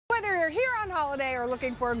Whether you're here on holiday or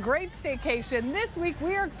looking for a great staycation, this week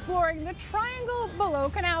we are exploring the triangle below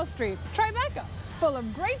Canal Street, Tribeca, full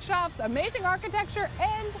of great shops, amazing architecture,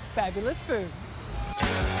 and fabulous food.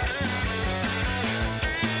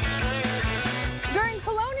 During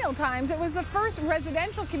colonial times, it was the first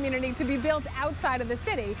residential community to be built outside of the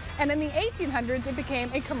city, and in the 1800s it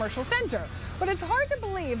became a commercial center. But it's hard to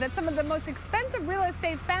believe that some of the most expensive real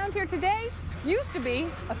estate found here today used to be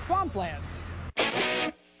a swampland.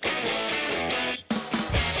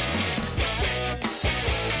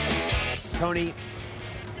 Toni,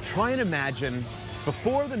 try and imagine,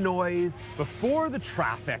 before the noise, before the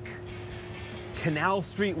traffic, Canal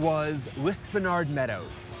Street was Lispenard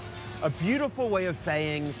Meadows. A beautiful way of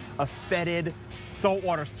saying a fetid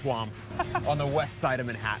saltwater swamp on the west side of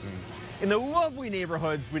Manhattan, in the lovely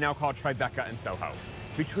neighborhoods we now call Tribeca and Soho.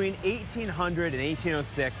 Between 1800 and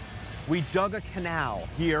 1806, we dug a canal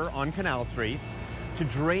here on Canal Street to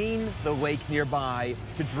drain the lake nearby,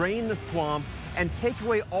 to drain the swamp, and take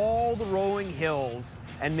away all the rolling hills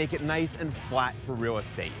and make it nice and flat for real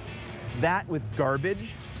estate. That, with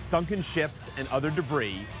garbage, sunken ships, and other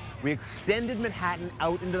debris, we extended Manhattan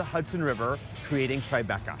out into the Hudson River, creating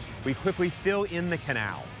Tribeca. We quickly fill in the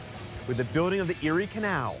canal. With the building of the Erie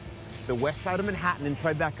Canal, the west side of Manhattan in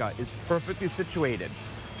Tribeca is perfectly situated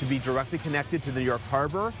to be directly connected to the New York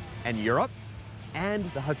Harbor and Europe,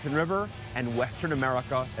 and the Hudson River and Western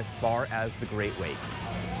America as far as the Great Lakes.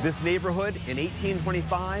 This neighborhood in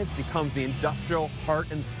 1825 becomes the industrial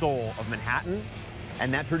heart and soul of Manhattan,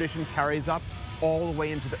 and that tradition carries up all the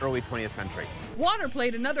way into the early 20th century. Water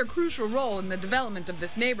played another crucial role in the development of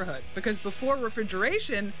this neighborhood because before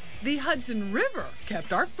refrigeration, the Hudson River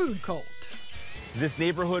kept our food cold. This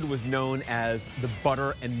neighborhood was known as the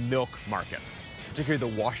butter and milk markets,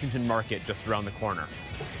 particularly the Washington Market just around the corner.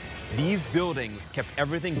 These buildings kept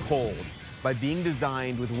everything cold by being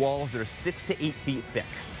designed with walls that are 6 to 8 feet thick.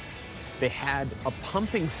 They had a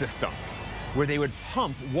pumping system where they would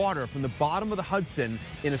pump water from the bottom of the Hudson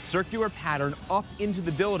in a circular pattern up into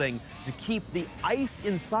the building to keep the ice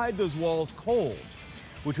inside those walls cold,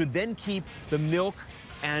 which would then keep the milk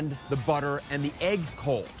and the butter and the eggs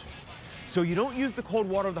cold. So you don't use the cold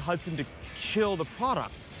water of the Hudson to chill the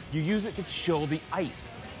products, you use it to chill the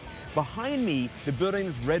ice. Behind me, the building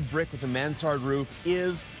that's red brick with the mansard roof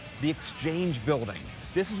is the Exchange Building.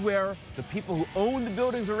 This is where the people who own the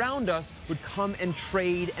buildings around us would come and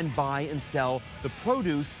trade and buy and sell the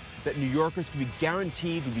produce that New Yorkers could be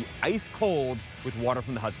guaranteed would be ice cold with water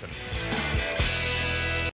from the Hudson.